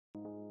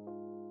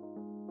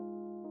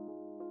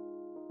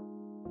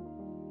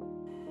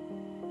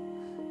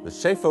The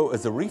chafing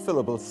is a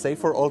refillable,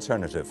 safer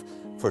alternative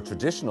for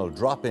traditional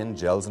drop-in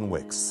gels and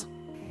wicks.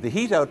 The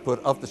heat output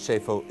of the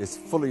chafing is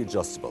fully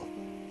adjustable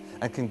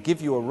and can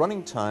give you a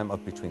running time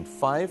of between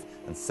 5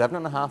 and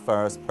 7.5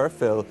 hours per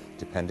fill,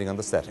 depending on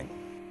the setting.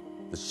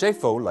 The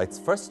chafing lights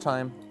first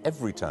time,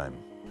 every time.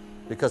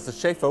 Because the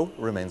chafing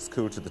remains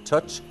cool to the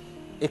touch,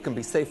 it can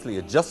be safely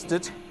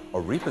adjusted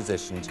or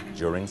repositioned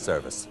during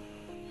service.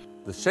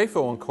 The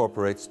chafing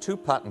incorporates 2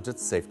 patented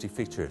safety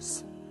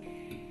features.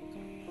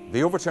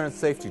 The overturned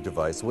safety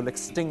device will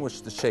extinguish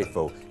the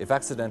chafing if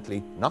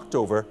accidentally knocked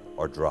over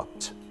or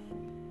dropped.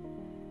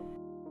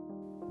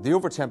 The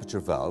over-temperature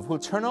valve will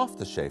turn off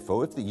the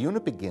chafing if the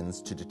unit begins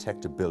to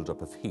detect a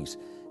buildup of heat,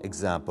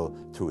 example,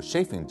 through a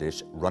chafing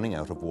dish running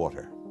out of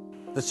water.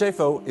 The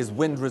chafing is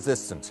wind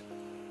resistant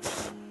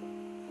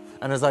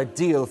and is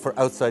ideal for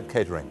outside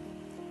catering.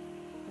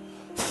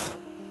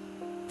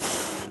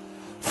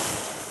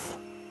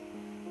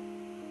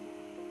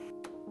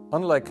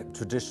 Unlike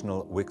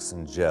traditional wicks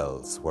and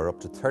gels, where up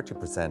to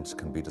 30%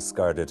 can be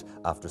discarded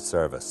after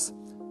service,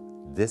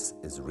 this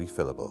is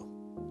refillable.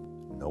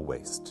 No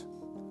waste.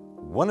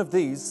 One of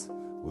these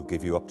will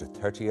give you up to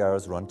 30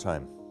 hours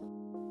runtime.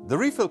 The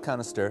refill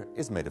canister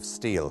is made of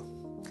steel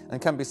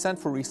and can be sent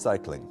for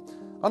recycling,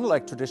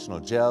 unlike traditional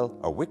gel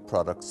or wick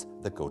products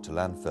that go to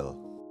landfill.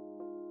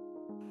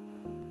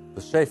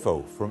 The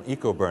chafing from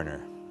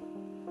EcuBurner.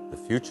 The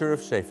future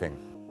of chafing.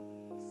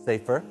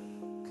 Safer,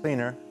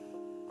 cleaner,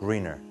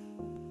 greener.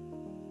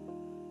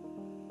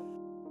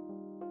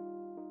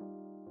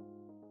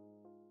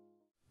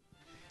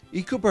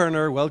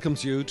 EcuBurner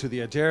welcomes you to the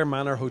Adair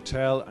Manor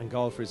Hotel and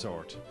Golf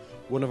Resort,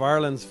 one of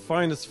Ireland's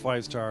finest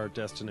 5-star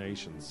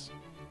destinations.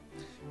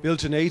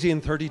 Built in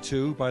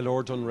 1832 by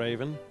Lord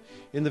Dunraven,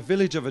 in the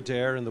village of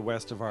Adair in the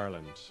west of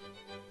Ireland.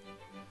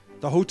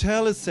 The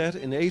hotel is set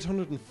in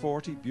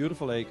 840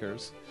 beautiful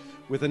acres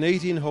with an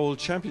 18-hole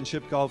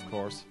championship golf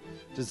course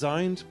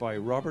designed by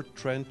Robert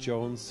Trent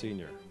Jones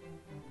Sr.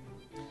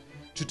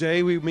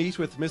 Today we meet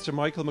with Mr.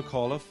 Michael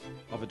McAuliffe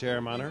of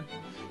Adair Manor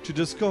to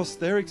discuss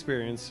their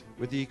experience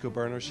with the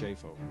EcuBurner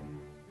chafing.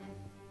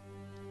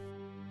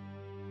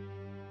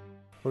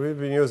 Well, we've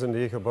been using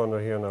the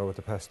EcuBurner here now for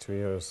the past 2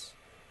 years.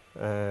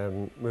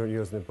 We're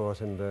using it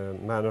both in the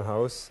Manor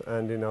House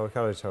and in our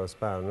Carriage House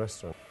bar and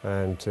restaurant,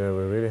 and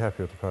we're really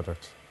happy with the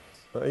product.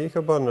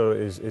 EcuBurner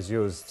is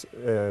used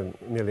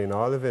nearly in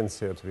all events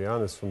here, to be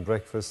honest, from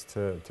breakfast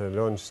to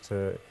lunch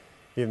to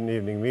even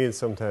evening meals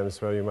sometimes,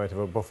 where you might have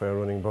a buffet, a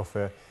running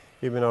buffet.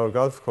 Even our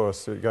golf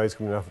course, the guys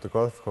coming off the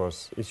golf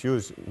course, it's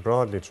used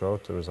broadly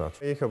throughout the resort.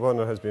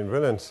 EcuBurner has been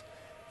brilliant.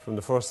 From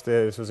the first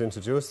day it was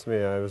introduced to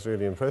me, I was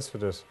really impressed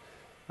with it.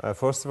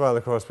 First of all,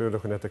 of course, we were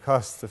looking at the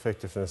cost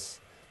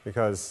effectiveness,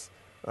 because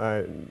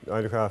I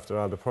look after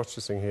all the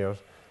purchasing here.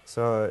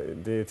 So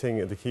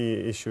the key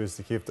issue is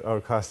to keep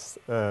our costs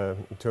to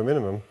a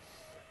minimum,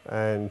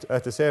 and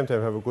at the same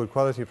time have a good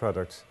quality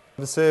product.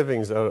 The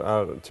savings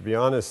are to be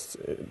honest,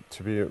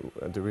 to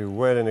be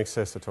well in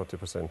excess of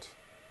 30%.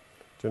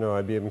 You know,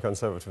 I'd be even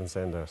conservative in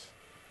saying that.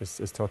 It's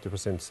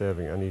 30%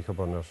 saving on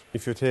EcuBurner.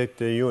 If you take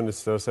the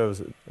units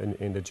themselves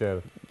in the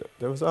gel,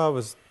 there was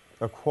always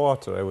a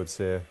quarter, I would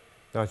say,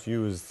 not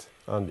used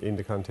in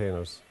the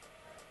containers.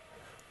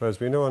 Whereas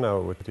we know now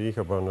with the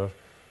EcuBurner,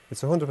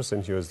 it's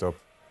 100% used up,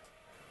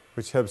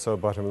 which helps our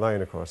bottom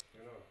line, of course.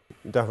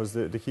 That was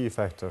the key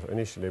factor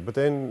initially. But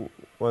then,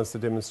 once the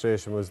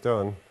demonstration was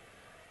done,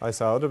 I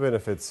saw other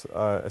benefits,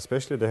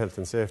 especially the health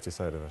and safety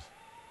side of it.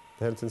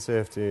 The health and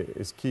safety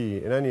is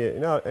key in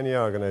any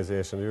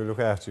organisation. You look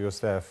after your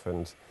staff,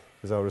 and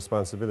it's our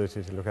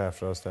responsibility to look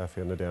after our staff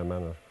here in the Adair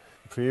Manor.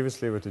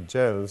 Previously with the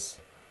gels,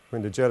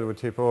 when the gel would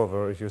tip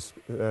over, if you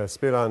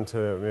spill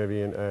onto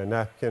maybe a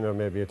napkin or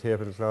maybe a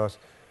tablecloth,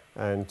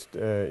 and you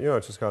know,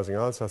 it was causing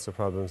all sorts of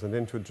problems, and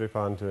then it would drip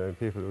onto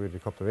people with a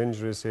couple of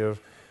injuries here.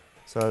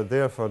 So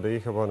therefore the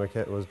EcuBurner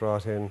kit was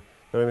brought in.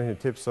 But when it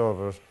tips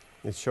over,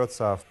 it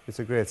shuts off. It's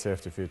a great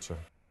safety feature.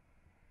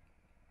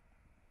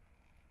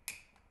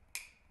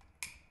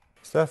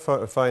 Staff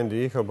find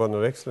the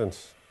EcuBurner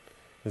excellent.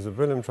 It's a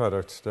brilliant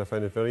product. They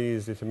find it very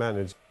easy to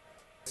manage.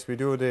 We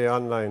do the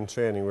online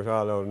training with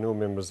all our new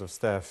members of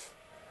staff.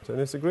 And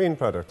it's a green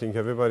product. I think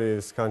everybody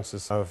is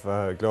conscious of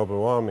global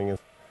warming. And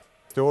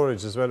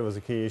storage as well was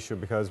a key issue,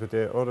 because with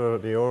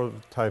the old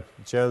type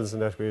gels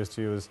and that we used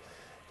to use,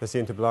 they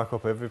seem to block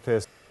up every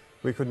place.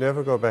 We could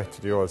never go back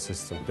to the old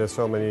system. There's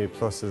so many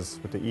pluses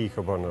with the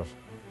EcuBurner.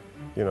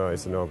 You know,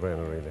 it's a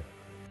no-brainer really.